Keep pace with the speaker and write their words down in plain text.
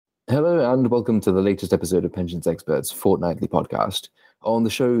Hello and welcome to the latest episode of Pensions Experts Fortnightly podcast. On the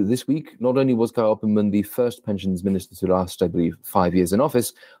show this week, not only was Guy Opperman the first pensions minister to last, I believe, 5 years in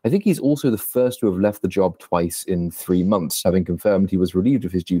office, I think he's also the first to have left the job twice in 3 months, having confirmed he was relieved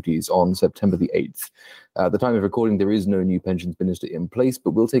of his duties on September the 8th. At the time of recording, there is no new pensions minister in place,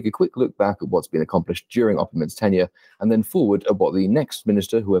 but we'll take a quick look back at what's been accomplished during Opperman's tenure and then forward at what the next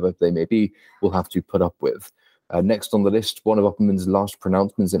minister, whoever they may be, will have to put up with. Next on the list, one of Opperman's last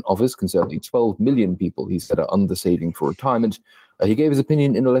pronouncements in office concerning 12 million people he said are undersaving for retirement. He gave his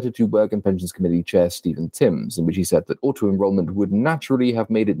opinion in a letter to Work and Pensions Committee Chair Stephen Timms, in which he said that auto-enrollment would naturally have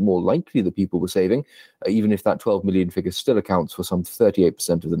made it more likely that people were saving, even if that 12 million figure still accounts for some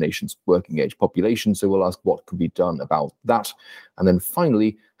 38% of the nation's working-age population. So we'll ask what could be done about that. And then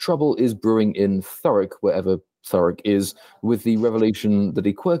finally, trouble is brewing in Thurrock, wherever Thurrock is, with the revelation that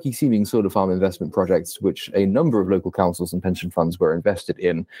a quirky-seeming solar farm investment project, which a number of local councils and pension funds were invested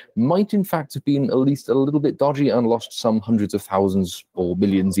in, might in fact have been at least a little bit dodgy and lost some hundreds of thousands or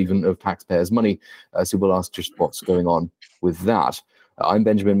millions even of taxpayers' money. So we'll ask just what's going on with that. I'm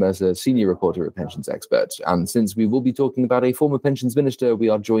Benjamin Mercer, senior reporter at Pensions Expert, and since we will be talking about a former pensions minister, we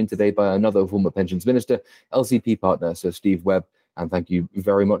are joined today by another former pensions minister, LCP partner Sir Steve Webb, and thank you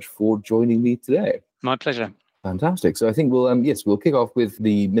very much for joining me today. My pleasure. Fantastic. So I think we'll kick off with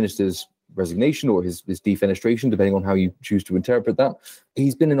the minister's resignation or his defenestration, depending on how you choose to interpret that.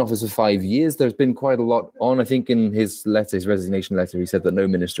 He's been in office for 5 years. There's been quite a lot on. I think in his resignation letter, he said that no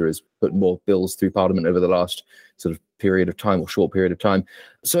minister has put more bills through Parliament over the last sort of period of time or short period of time.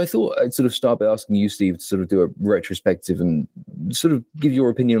 So I thought I'd sort of start by asking you, Steve, to sort of do a retrospective and sort of give your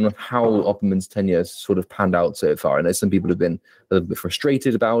opinion on how Opperman's tenure has sort of panned out so far. I know some people have been a little bit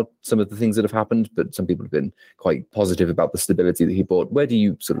frustrated about some of the things that have happened, but some people have been quite positive about the stability that he brought. Where do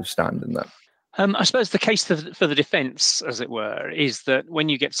you sort of stand in that? I suppose the case for the defence, as it were, is that when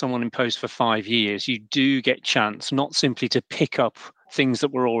you get someone in post for 5 years, you do get chance not simply to pick up things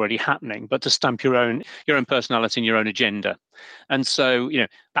that were already happening, but to stamp your own personality and your own agenda. And so,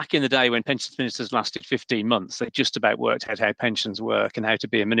 back in the day when pensions ministers lasted 15 months, they just about worked out how pensions work and how to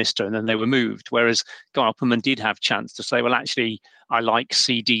be a minister, and then they were moved. Whereas Guy Opperman did have chance to say, well, actually, I like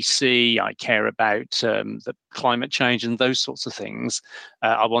CDC, I care about the climate change and those sorts of things.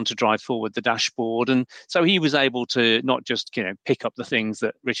 I want to drive forward the dashboard. And so he was able to not just, pick up the things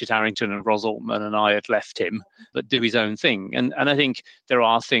that Richard Harrington and Ros Altman and I had left him, but do his own thing. And I think there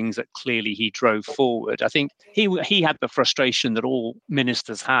are things that clearly he drove forward. I think he had the frustration that all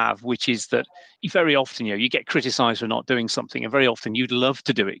ministers have, which is that very often, you get criticised for not doing something, and very often you'd love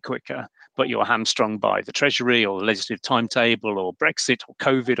to do it quicker, but you're hamstrung by the Treasury or the legislative timetable or Brexit or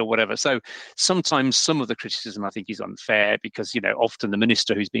COVID or whatever. So sometimes some of the criticism I think is unfair because, often the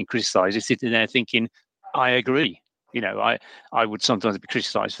minister who's being criticised is sitting there thinking, I agree. I would sometimes be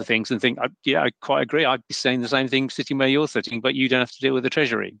criticised for things and think, I quite agree. I'd be saying the same thing sitting where you're sitting, but you don't have to deal with the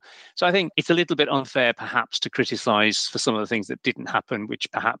Treasury. So I think it's a little bit unfair, perhaps, to criticise for some of the things that didn't happen, which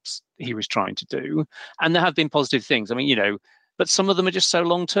perhaps he was trying to do. And there have been positive things. I mean, but some of them are just so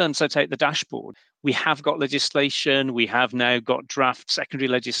long-term. So take the dashboard. We have got legislation. We have now got draft secondary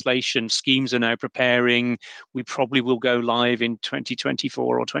legislation. Schemes are now preparing. We probably will go live in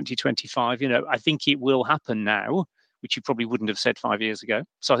 2024 or 2025. I think it will happen now, which you probably wouldn't have said 5 years ago.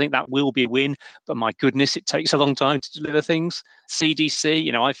 So I think that will be a win. But my goodness, it takes a long time to deliver things.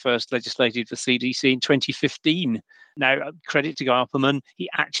 CDC, I first legislated for CDC in 2015. Now, credit to Guy Opperman, he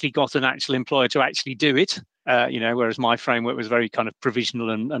actually got an actual employer to actually do it. Whereas my framework was very kind of provisional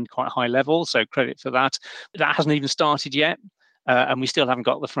and quite high level. So credit for that. That hasn't even started yet. And we still haven't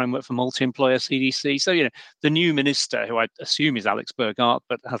got the framework for multi-employer CDC. So, the new minister, who I assume is Alex Burghart,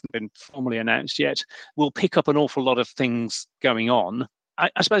 but hasn't been formally announced yet, will pick up an awful lot of things going on.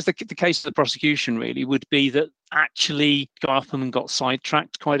 I suppose the case of the prosecution really would be that actually Guy Opperman got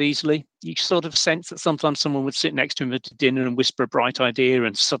sidetracked quite easily. You sort of sense that sometimes someone would sit next to him at dinner and whisper a bright idea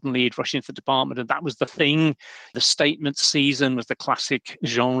and suddenly he'd rush into the department and that was the thing. The statement season was the classic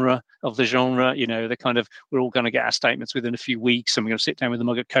genre of the genre, the kind of, we're all going to get our statements within a few weeks and we're going to sit down with a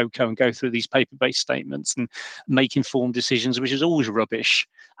mug of cocoa and go through these paper-based statements and make informed decisions, which is always rubbish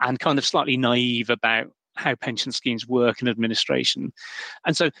and kind of slightly naive about how pension schemes work and administration.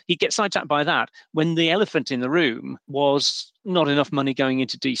 And so he gets sidetracked by that when the elephant in the room was not enough money going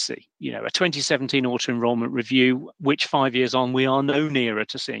into DC. A 2017 auto-enrollment review, which 5 years on, we are no nearer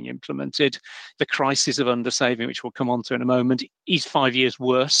to seeing implemented. The crisis of undersaving, which we'll come on to in a moment, is 5 years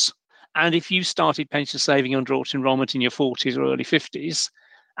worse. And if you started pension saving under auto-enrollment in your 40s or early 50s,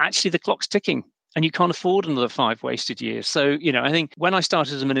 actually the clock's ticking. And you can't afford another 5 wasted years. So, I think when I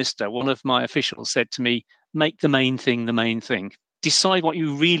started as a minister, one of my officials said to me, make the main thing the main thing. decide what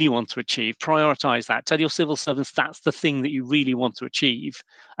you really want to achieve, prioritize that, tell your civil servants that's the thing that you really want to achieve.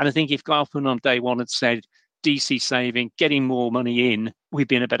 And I think if Guy Opperman on day one had said, DC saving, getting more money in, we'd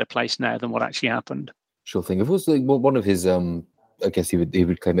be in a better place now than what actually happened. Sure thing. Of course, one of his, I guess he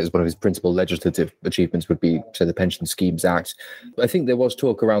would claim it as one of his principal legislative achievements would be, say, the Pension Schemes Act. I think there was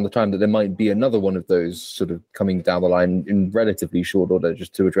talk around the time that there might be another one of those sort of coming down the line in relatively short order,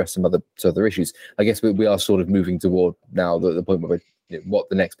 just to address some other issues. I guess we are sort of moving toward now the point where what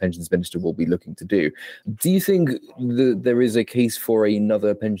the next pensions minister will be looking to do. Do you think that there is a case for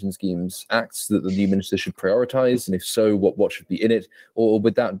another Pension Schemes Act that the new minister should prioritise? And if so, what should be in it? Or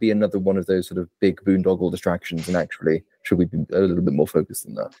would that be another one of those sort of big boondoggle distractions? And actually, should we be a little bit more focused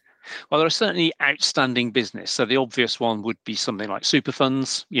than that? Well, there are certainly outstanding business. So the obvious one would be something like super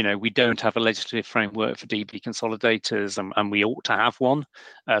funds. We don't have a legislative framework for DB consolidators, and we ought to have one.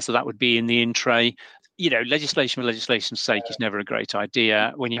 So that would be in the in tray. Legislation for legislation's sake is never a great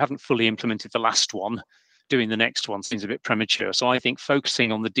idea. When you haven't fully implemented the last one, doing the next one seems a bit premature. So I think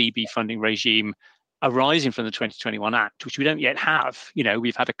focusing on the DB funding regime arising from the 2021 Act, which we don't yet have.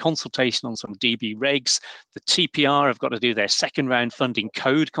 We've had a consultation on some DB regs. The TPR have got to do their second round funding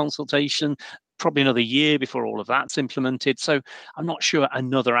code consultation, probably another year before all of that's implemented. So I'm not sure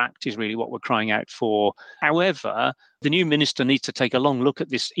another act is really what we're crying out for. However, the new minister needs to take a long look at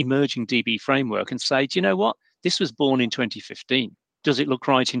this emerging DB framework and say, do you know what? This was born in 2015. Does it look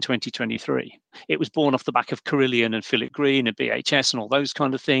right in 2023? It was born off the back of Carillion and Philip Green and BHS and all those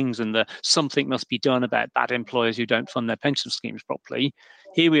kind of things, and the something must be done about bad employers who don't fund their pension schemes properly.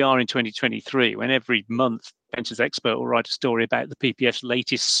 Here we are in 2023, when every month Pensions Expert will write a story about the PPF's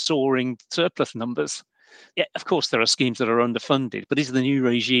latest soaring surplus numbers. Yeah, of course, there are schemes that are underfunded, but is the new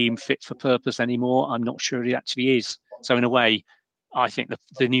regime fit for purpose anymore? I'm not sure it actually is. So in a way, I think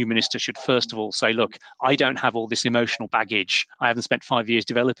the new minister should first of all say, look, I don't have all this emotional baggage. I haven't spent 5 years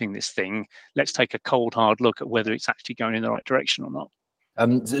developing this thing. Let's take a cold, hard look at whether it's actually going in the right direction or not.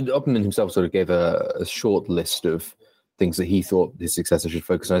 Opperman himself sort of gave a short list of things that he thought his successor should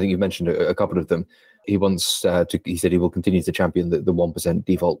focus on. I think you mentioned a couple of them. He he said he will continue to champion the 1%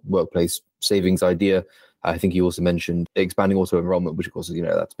 default workplace savings idea. I think he also mentioned expanding auto enrollment, which of course,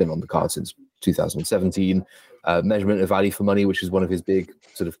 that's been on the card since 2017. Measurement of value for money, which is one of his big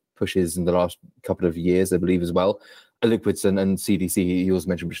sort of pushes in the last couple of years, I believe, as well. Liquids and CDC, he also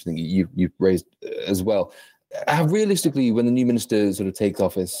mentioned, which I think you've raised as well. Realistically, when the new minister sort of takes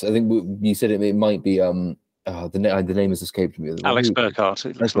office, I think you said it might be the name has escaped me. Alex Burkhardt.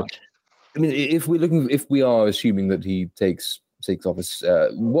 It looks like. I mean, if we are assuming that he takes office,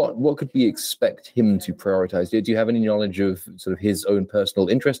 what could we expect him to prioritize? Do you have any knowledge of sort of his own personal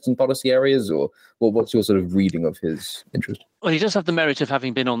interests in policy areas, or what's your sort of reading of his interest? Well, he does have the merit of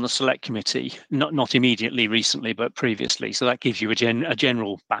having been on the select committee, not immediately recently, but previously. So that gives you a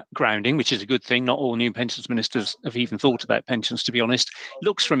general backgrounding, which is a good thing. Not all new pensions ministers have even thought about pensions, to be honest.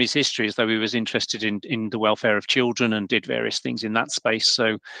 Looks from his history as though he was interested in the welfare of children and did various things in that space.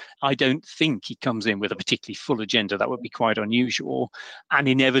 So I don't think he comes in with a particularly full agenda. That would be quite unusual. And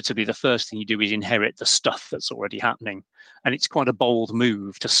inevitably, the first thing you do is inherit the stuff that's already happening. And it's quite a bold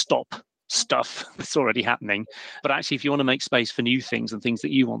move to stop stuff that's already happening. But actually, if you want to make space for new things and things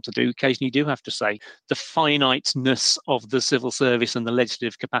that you want to do, occasionally you do have to say the finiteness of the civil service and the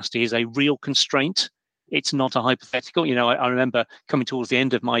legislative capacity is a real constraint. It's not a hypothetical. I remember coming towards the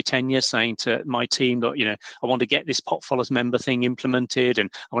end of my tenure saying to my team that, I want to get this pot follows member thing implemented and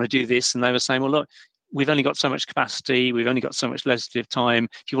I want to do this. And they were saying, well, look, we've only got so much capacity. We've only got so much legislative time.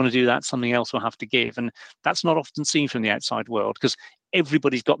 If you want to do that, something else will have to give. And that's not often seen from the outside world because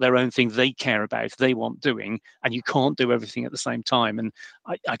everybody's got their own thing they care about, they want doing, and you can't do everything at the same time. And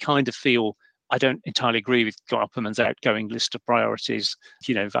I kind of feel I don't entirely agree with Guy Opperman's outgoing list of priorities.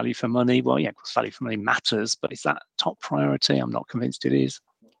 Value for money. Well, yeah, of course, value for money matters, but is that top priority? I'm not convinced it is.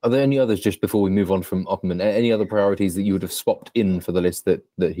 Are there any others, just before we move on from Opperman, any other priorities that you would have swapped in for the list that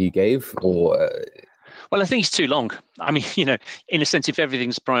he gave? Or Well, I think it's too long. I mean, in a sense, if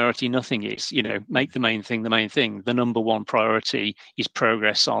everything's priority, nothing is. Make the main thing the main thing. The number one priority is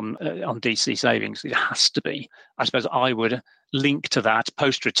progress on DC savings. It has to be. I suppose I would link to that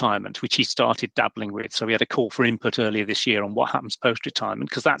post-retirement, which he started dabbling with. So we had a call for input earlier this year on what happens post-retirement,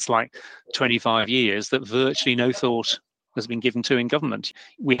 because that's like 25 years that virtually no thought has been given to in government.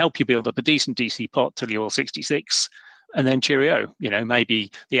 We help you build up a decent DC pot till you're 66. And then cheerio,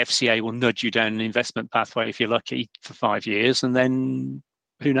 maybe the FCA will nudge you down an investment pathway if you're lucky for 5 years, and then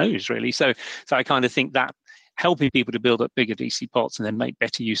who knows really. So I kind of think that helping people to build up bigger DC pots and then make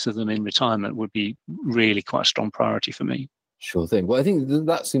better use of them in retirement would be really quite a strong priority for me. Sure thing. Well, I think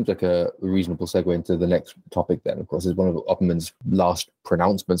that seems like a reasonable segue into the next topic. Then, of course, is one of Opperman's last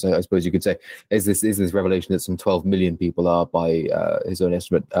pronouncements, I suppose you could say, is this revelation that some 12 million people are, by his own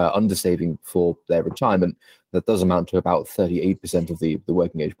estimate, undersaving for their retirement. That does amount to about 38% of the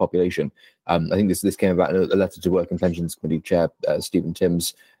working age population. I think this came about in a letter to Work and Pensions Committee Chair Stephen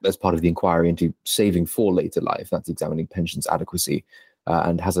Timms as part of the inquiry into saving for later life. That's examining pensions adequacy.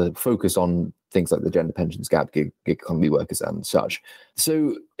 And has a focus on things like the gender pensions gap, gig economy workers and such.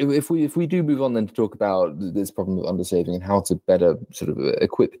 So if we do move on then to talk about this problem of undersaving and how to better sort of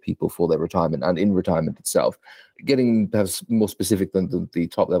equip people for their retirement and in retirement itself, getting perhaps more specific than the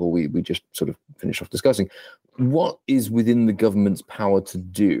top level we just sort of finished off discussing, what is within the government's power to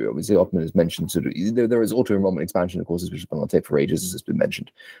do? Obviously, Opperman has mentioned sort of there is auto-enrollment expansion, of course, which has been on tape for ages, as has been mentioned.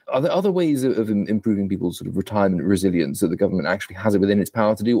 Are there other ways of improving people's sort of retirement resilience that the government actually has it within its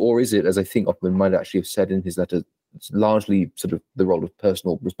power to do? Or is it, as I think Opperman might actually have said in his letter, largely sort of the role of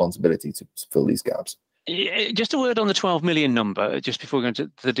personal responsibility to fill these gaps? Just a word on the 12 million number, just before we go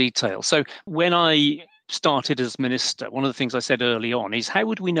into the detail. So when I started as minister, one of the things I said early on is, how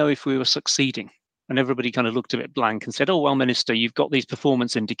would we know if we were succeeding? And everybody kind of looked a bit blank and said, oh, well, Minister, you've got these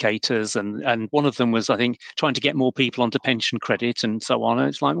performance indicators. And one of them was, I think, trying to get more people onto pension credit and so on. And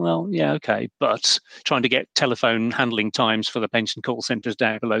it's like, well, yeah, okay. But trying to get telephone handling times for the pension call centres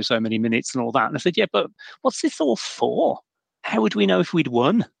down below so many minutes and all that. And I said, yeah, but what's this all for? How would we know if we'd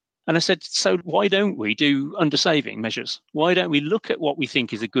won? And I said, so why don't we do undersaving measures? Why don't we look at what we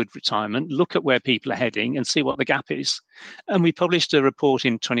think is a good retirement, look at where people are heading and see what the gap is? And we published a report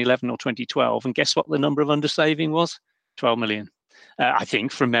in 2011 or 2012. And guess what the number of undersaving was? 12 million. I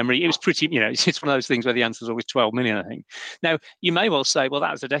think from memory, it was pretty, it's one of those things where the answer is always 12 million, I think. Now, you may well say, well,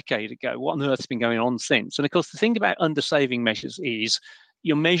 that was a decade ago. What on earth has been going on since? And of course, the thing about undersaving measures is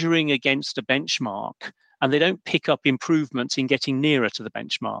you're measuring against a benchmark, and they don't pick up improvements in getting nearer to the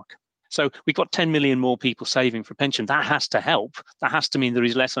benchmark. So we've got 10 million more people saving for pension. That has to help. That has to mean there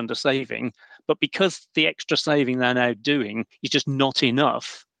is less undersaving. But because the extra saving they're now doing is just not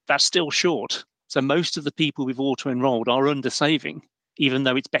enough, that's still short. So most of the people we've auto-enrolled are undersaving, even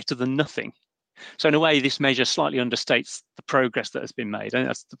though it's better than nothing. So in a way, this measure slightly understates the progress that has been made. And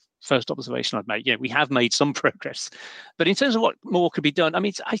that's the first observation I'd make. Yeah, we have made some progress. But in terms of what more could be done, I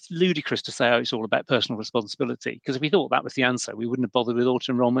mean, it's ludicrous to say, oh, it's all about personal responsibility. Because if we thought that was the answer, we wouldn't have bothered with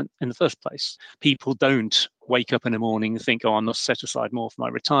auto-enrollment in the first place. People don't wake up in the morning and think, oh, I must set aside more for my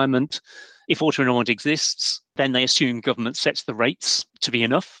retirement. If auto-enrollment exists, then they assume government sets the rates to be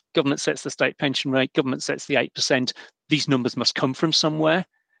enough. Government sets the state pension rate. Government sets the 8%. These numbers must come from somewhere.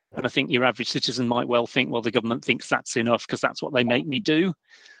 And I think your average citizen might well think, well, the government thinks that's enough because that's what they make me do. And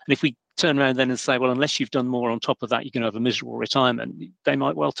if we turn around then and say, well, unless you've done more on top of that, you're going to have a miserable retirement, they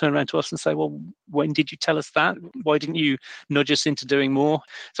might well turn around to us and say, well, when did you tell us that? Why didn't you nudge us into doing more?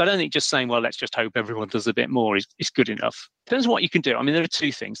 So I don't think just saying, well, let's just hope everyone does a bit more is good enough. Depends on what you can do. I mean, there are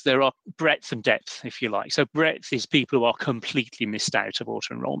two things. There are breadth and depth, if you like. So breadth is people who are completely missed out of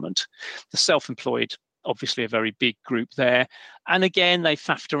auto-enrollment. The self-employed, obviously a very big group there. And again, they've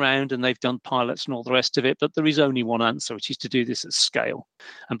faffed around and they've done pilots and all the rest of it, but there is only one answer, which is to do this at scale.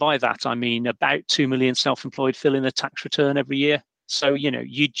 And by that, I mean about 2 million self-employed fill in a tax return every year. So,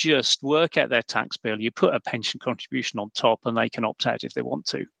 you just work out their tax bill, you put a pension contribution on top and they can opt out if they want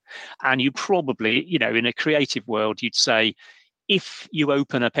to. And you probably, in a creative world, you'd say, if you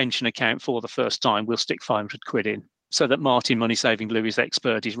open a pension account for the first time, we'll stick 500 quid in. So that Martin Money Saving Louis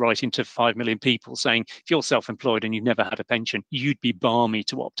expert is writing to 5 million people saying, if you're self-employed and you've never had a pension, you'd be balmy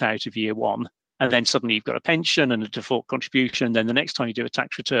to opt out of year one. And then suddenly you've got a pension and a default contribution. Then the next time you do a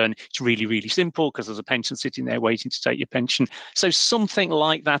tax return, it's really, really simple because there's a pension sitting there waiting to take your pension. So something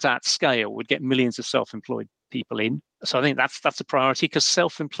like that at scale would get millions of self-employed people in. So I think that's a priority because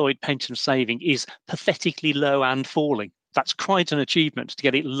self-employed pension saving is pathetically low and falling. That's quite an achievement to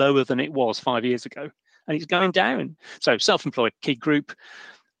get it lower than it was 5 years ago. And it's going down. So self-employed, key group.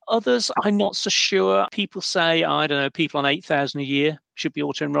 Others, I'm not so sure. People say, I don't know, people on 8,000 a year should be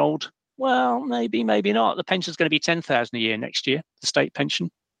auto-enrolled. Well, maybe, maybe not. The pension's going to be 10,000 a year next year, the state pension.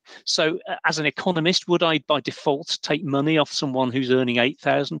 So as an economist, would I by default take money off someone who's earning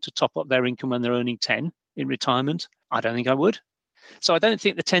 8,000 to top up their income when they're earning 10 in retirement? I don't think I would. So I don't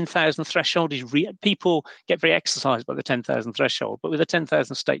think the 10,000 threshold is real. People get very exercised by the 10,000 threshold, but with a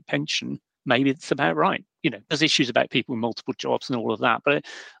 10,000 state pension, maybe it's about right. There's issues about people with multiple jobs and all of that, but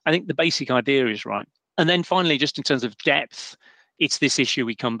I think the basic idea is right. And then finally, just in terms of depth, it's this issue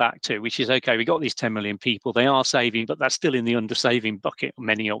we come back to, which is, okay, we got these 10 million people, they are saving, but that's still in the undersaving bucket,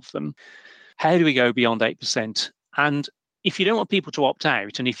 many of them. How do we go beyond 8%? And if you don't want people to opt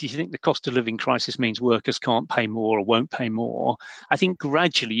out, and if you think the cost of living crisis means workers can't pay more or won't pay more, I think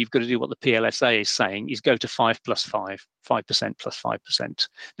gradually you've got to do what the PLSA is saying, is go to 5 plus 5, 5% plus 5%.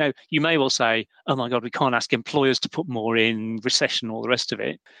 Now, you may well say, oh my God, we can't ask employers to put more in, recession, all the rest of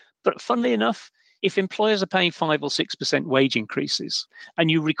it. But funnily enough, if employers are paying 5 or 6% wage increases and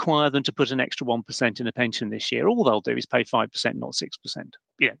you require them to put an extra 1% in a pension this year, all they'll do is pay 5%, not 6%.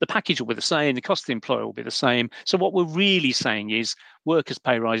 Yeah, the package will be the same, the cost of the employer will be the same. So what we're really saying is workers'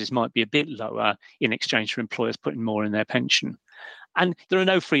 pay rises might be a bit lower in exchange for employers putting more in their pension. And there are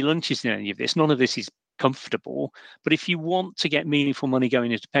no free lunches in any of this. None of this is comfortable. But if you want to get meaningful money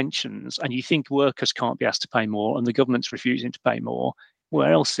going into pensions and you think workers can't be asked to pay more and the government's refusing to pay more,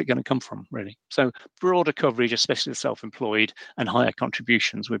 where else is it going to come from, really? So broader coverage, especially the self-employed, and higher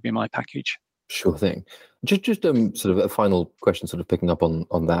contributions would be my package. Sure thing. Just sort of a final question, sort of picking up on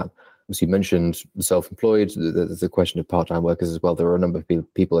that. As you mentioned, the self-employed, the question of part-time workers as well. There are a number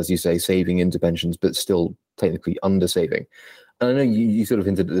of people, as you say, saving into pensions, but still technically under-saving. And I know you sort of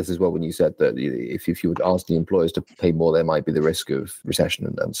hinted at this as well when you said that if you would ask the employers to pay more, there might be the risk of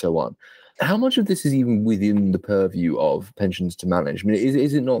recession and so on. How much of this is even within the purview of pensions to manage? I mean,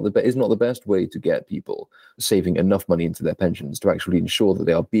 is it not the best way to get people saving enough money into their pensions to actually ensure that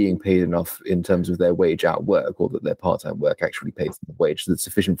they are being paid enough in terms of their wage at work, or that their part-time work actually pays them a wage that's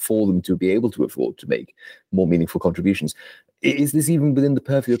sufficient for them to be able to afford to make more meaningful contributions? Is this even within the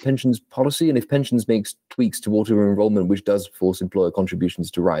purview of pensions policy? And if pensions makes tweaks to auto-enrollment, which does force employer contributions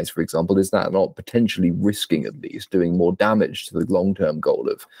to rise, for example, is that not potentially risking, at least, doing more damage to the long-term goal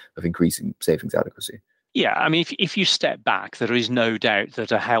of increasing savings adequacy? Yeah, I mean, if you step back, there is no doubt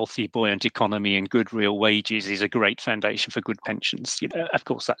that a healthy, buoyant economy and good real wages is a great foundation for good pensions. Of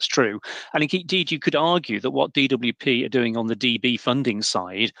course, that's true. And indeed, you could argue that what DWP are doing on the DB funding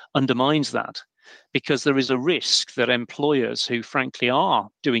side undermines that, because there is a risk that employers who frankly are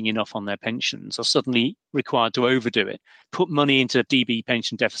doing enough on their pensions are suddenly required to overdo it, put money into DB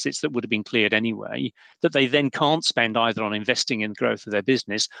pension deficits that would have been cleared anyway, that they then can't spend either on investing in the growth of their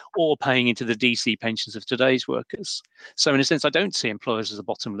business or paying into the DC pensions of today's workers. So in a sense, I don't see employers as a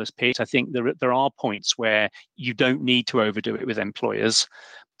bottomless pit. I think there are points where you don't need to overdo it with employers.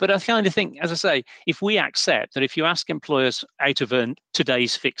 But I kind of think, as I say, if we accept that if you ask employers out of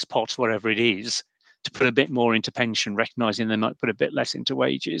today's fixed pot, whatever it is, to put a bit more into pension, recognising they might put a bit less into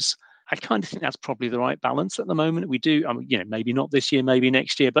wages, I kind of think that's probably the right balance at the moment. We do, maybe not this year, maybe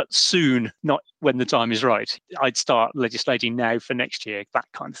next year, but soon, not when the time is right. I'd start legislating now for next year, that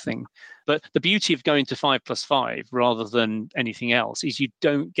kind of thing. But the beauty of going to 5 plus 5 rather than anything else is you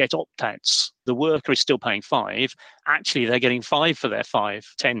don't get opt-outs. The worker is still paying 5. Actually, they're getting 5 for their 5,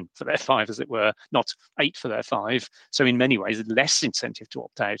 10 for their 5, as it were, not 8 for their 5. So in many ways, less incentive to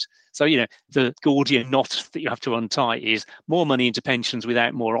opt out. So, the Gordian knot that you have to untie is more money into pensions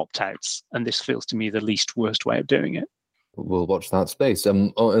without more opt-outs. And this feels to me the least worst way of doing it. We'll watch that space.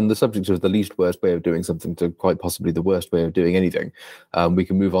 And the subject of the least worst way of doing something to quite possibly the worst way of doing anything, we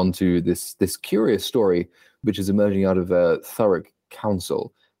can move on to this curious story, which is emerging out of Thurrock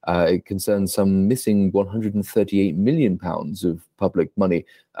Council. It concerns some missing £138 million of public money,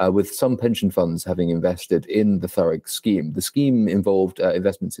 with some pension funds having invested in the Thurrock scheme. The scheme involved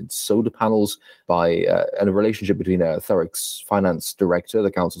investments in solar panels and a relationship between Thurrock's finance director,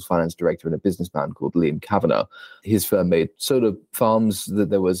 the council's finance director, and a businessman called Liam Kavanagh. His firm made solar farms. That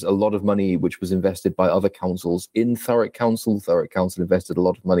there was a lot of money which was invested by other councils in Thurrock Council. Thurrock Council invested a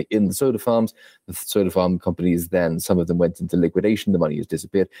lot of money in the solar farms. The solar farm companies then, some of them went into liquidation. The money has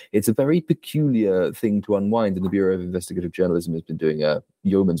disappeared. It's a very peculiar thing to unwind, and the Bureau of Investigative Journalism has been doing a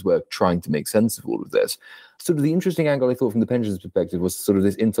yeoman's work trying to make sense of all of this. Sort of the interesting angle, I thought, from the pensions perspective was sort of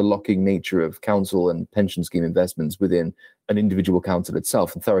this interlocking nature of council and pension scheme investments within an individual council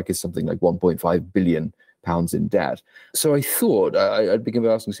itself. And Thurrock is something like £1.5 billion in debt. So I thought I'd begin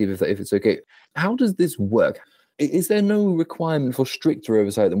by asking Steve if it's okay. How does this work? Is there no requirement for stricter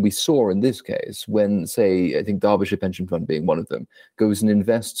oversight than we saw in this case when, say, I think Derbyshire Pension Fund being one of them, goes and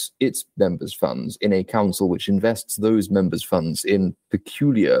invests its members' funds in a council which invests those members' funds in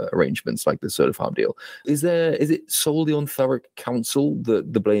peculiar arrangements like the solar farm deal? Is it solely on Thurrock Council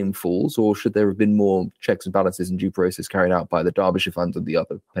that the blame falls, or should there have been more checks and balances and due process carried out by the Derbyshire Fund and the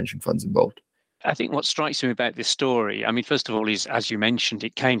other pension funds involved? I think what strikes me about this story, first of all, is, as you mentioned,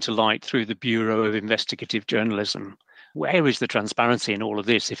 it came to light through the Bureau of Investigative Journalism. where is the transparency in all of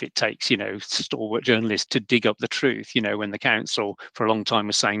this if it takes, stalwart journalists to dig up the truth? When the council for a long time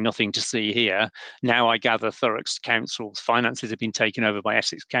was saying nothing to see here, now I gather Thurrock's council's finances have been taken over by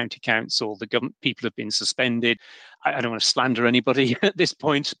Essex County Council. The government people have been suspended. I don't want to slander anybody at this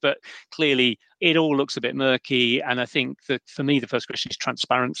point, but clearly it all looks a bit murky. And I think that for me, the first question is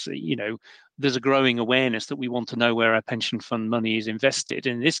transparency. There's a growing awareness that we want to know where our pension fund money is invested.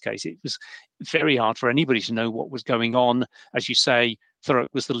 And in this case, it was very hard for anybody to know what was going on. As you say, Thurrock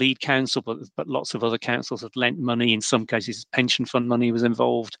was the lead council, but lots of other councils had lent money. In some cases, pension fund money was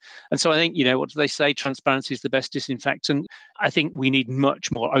involved. And so I think, what do they say? Transparency is the best disinfectant. I think we need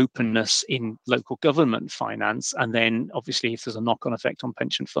much more openness in local government finance. And then obviously, if there's a knock-on effect on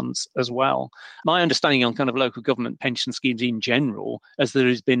pension funds as well. My understanding on kind of local government pension schemes in general, as there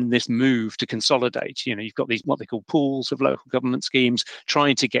has been this move to consolidate, you've got these, what they call pools of local government schemes,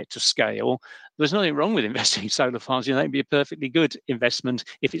 trying to get to scale. There's nothing wrong with investing in solar farms. They'd be a perfectly good investment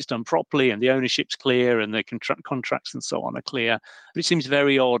if it's done properly and the ownership's clear and the contracts and so on are clear. But it seems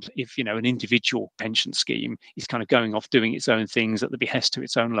very odd if, an individual pension scheme is kind of going off doing its own things at the behest of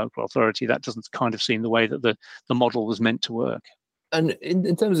its own local authority. That doesn't kind of seem the way that the model was meant to work. And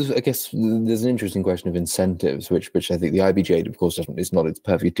in terms of, I guess, there's an interesting question of incentives, which I think the IBJ, of course, is not its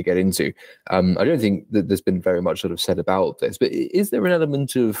purview to get into. I don't think that there's been very much sort of said about this, but is there an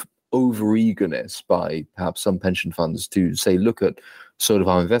element of over-eagerness by perhaps some pension funds to say, look at solar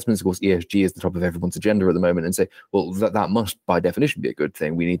farm investments? Of course, ESG is the top of everyone's agenda at the moment, and say, well, that must by definition be a good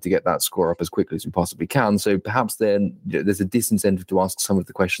thing. We need to get that score up as quickly as we possibly can. So perhaps then there's a disincentive to ask some of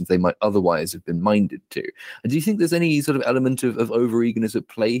the questions they might otherwise have been minded to. And do you think there's any sort of element of over-eagerness at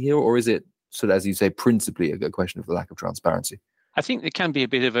play here, or is it sort of, as you say, principally a question of the lack of transparency? I think there can be a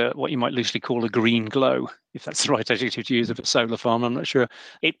bit of a what you might loosely call a green glow, if that's the right adjective to use of a solar farm. I'm not sure.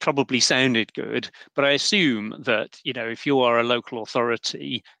 It probably sounded good, but I assume that, if you are a local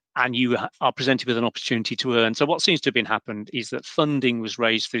authority and you are presented with an opportunity to earn. So what seems to have been happened is that funding was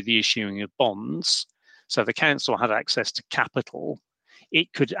raised through the issuing of bonds. So the council had access to capital.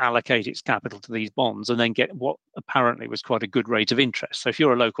 It could allocate its capital to these bonds and then get what apparently was quite a good rate of interest. So if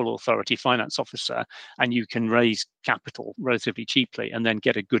you're a local authority finance officer and you can raise capital relatively cheaply and then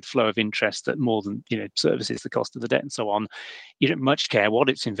get a good flow of interest that more than services the cost of the debt and so on, you don't much care what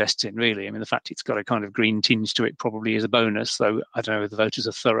it's invested in, really. I mean, the fact it's got a kind of green tinge to it probably is a bonus, though I don't know if the voters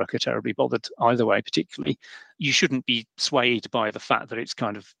of Thurrock are terribly bothered either way, particularly. You shouldn't be swayed by the fact that it's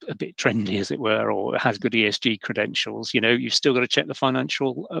kind of a bit trendy, as it were, or has good ESG credentials. You've still got to check the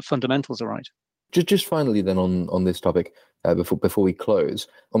financial fundamentals are right. Just finally then on this topic, before we close,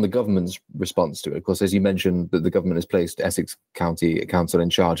 on the government's response to it. Of course, as you mentioned, that the government has placed Essex County Council in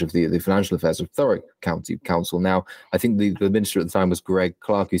charge of the financial affairs of Thurrock County Council. Now, I think the minister at the time was Greg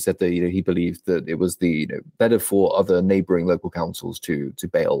Clark, who said that he believed that it was better for other neighbouring local councils to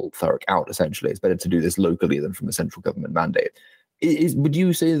bail Thurrock out. Essentially, it's better to do this locally than from a central government mandate. Would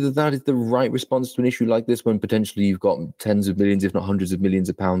you say that is the right response to an issue like this, when potentially you've got tens of millions, if not hundreds of millions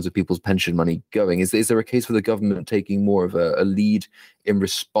of pounds of people's pension money going? Is there a case for the government taking more of a lead in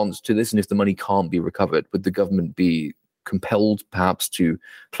response to this? And if the money can't be recovered, would the government be compelled perhaps to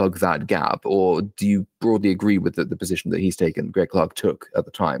plug that gap? Or do you broadly agree with the position that he's taken, Greg Clark took at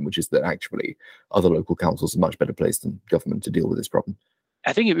the time, which is that actually other local councils are much better placed than government to deal with this problem?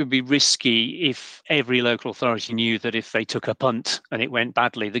 I think it would be risky if every local authority knew that if they took a punt and it went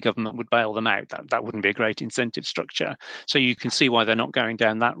badly, the government would bail them out. That wouldn't be a great incentive structure. So you can see why they're not going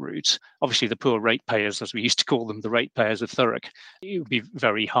down that route. Obviously, the poor ratepayers, as we used to call them, the ratepayers of Thurrock, it would be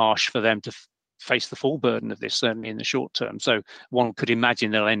very harsh for them to face the full burden of this, certainly in the short term. So one could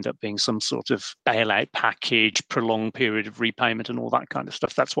imagine there'll end up being some sort of bailout package, prolonged period of repayment and all that kind of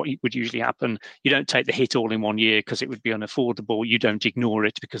stuff. That's what would usually happen. You don't take the hit all in one year because it would be unaffordable. You don't ignore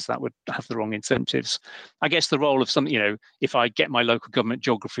it because that would have the wrong incentives. I guess the role of some, if I get my local government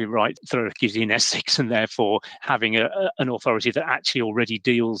geography right, Thurrock is in Essex, and therefore having an authority that actually already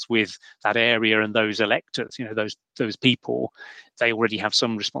deals with that area and those electors, those people, they already have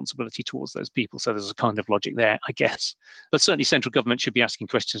some responsibility towards those people. So there's a kind of logic there, I guess. But certainly central government should be asking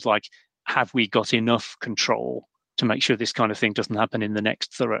questions like, have we got enough control to make sure this kind of thing doesn't happen in the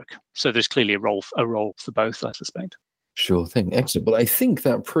next Thurrock? So there's clearly a role for both, I suspect. Sure thing. Excellent. Well, I think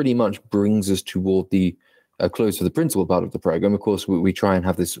that pretty much brings us toward the close for the principal part of the program. Of course, we try and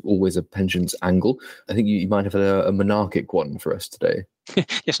have this always a pensions angle. I think you might have a monarchic one for us today.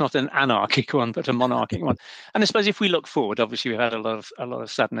 Yes, not an anarchic one, but a monarchic one. And I suppose if we look forward, obviously we've had a lot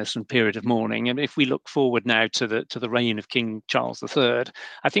of sadness and period of mourning. And if we look forward now to the reign of King Charles III,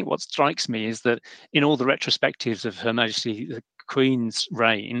 I think what strikes me is that in all the retrospectives of Her Majesty the Queen's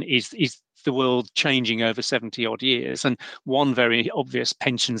reign is the world changing over 70 odd years. And one very obvious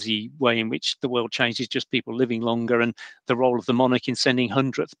pensionsy way in which the world changes, just people living longer, and the role of the monarch in sending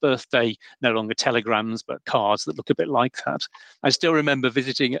 100th birthday, no longer telegrams, but cards that look a bit like that. I still remember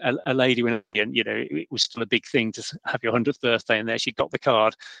visiting a lady when, it was still a big thing to have your 100th birthday, and there she got the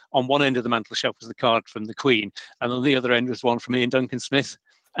card. On one end of the mantel shelf was the card from the Queen, and on the other end was one from Ian Duncan Smith.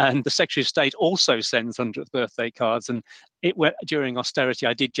 And the Secretary of State also sends 100th birthday cards. And during austerity,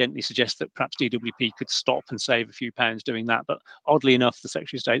 I did gently suggest that perhaps DWP could stop and save a few pounds doing that. But oddly enough, the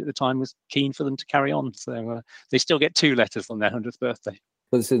Secretary of State at the time was keen for them to carry on. So they still get 2 letters on their 100th birthday.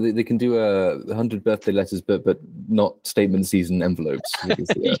 Well, so they can do 100 birthday letters, but not statement season envelopes.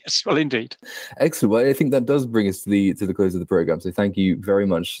 Yes, well, indeed. Excellent. Well, I think that does bring us to the close of the program. So thank you very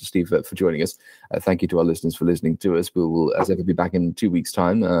much, Steve, for joining us. Thank you to our listeners for listening to us. We will, as ever, be back in 2 weeks'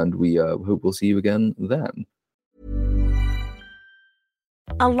 time, and we hope we'll see you again then.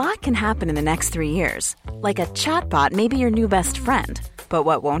 A lot can happen in the next 3 years. Like a chatbot may be your new best friend. But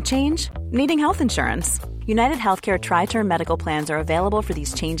what won't change? Needing health insurance. United Healthcare Tri-Term Medical Plans are available for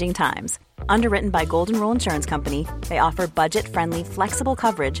these changing times. Underwritten by Golden Rule Insurance Company, they offer budget-friendly, flexible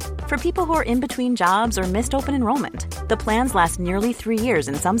coverage for people who are in between jobs or missed open enrollment. The plans last nearly 3 years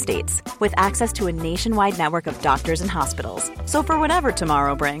in some states, with access to a nationwide network of doctors and hospitals. So for whatever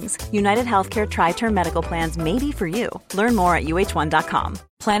tomorrow brings, United Healthcare Tri-Term Medical Plans may be for you. Learn more at uh1.com.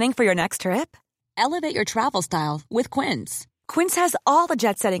 Planning for your next trip? Elevate your travel style with Quince. Quince has all the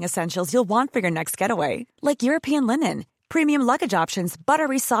jet-setting essentials you'll want for your next getaway, like European linen, premium luggage options,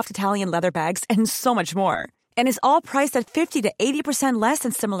 buttery soft Italian leather bags, and so much more. And is all priced at 50 to 80% less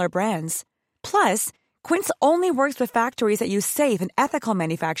than similar brands. Plus, Quince only works with factories that use safe and ethical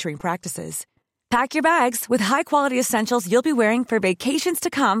manufacturing practices. Pack your bags with high-quality essentials you'll be wearing for vacations to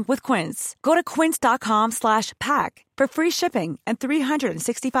come with Quince. Go to quince.com/pack for free shipping and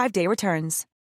 365-day returns.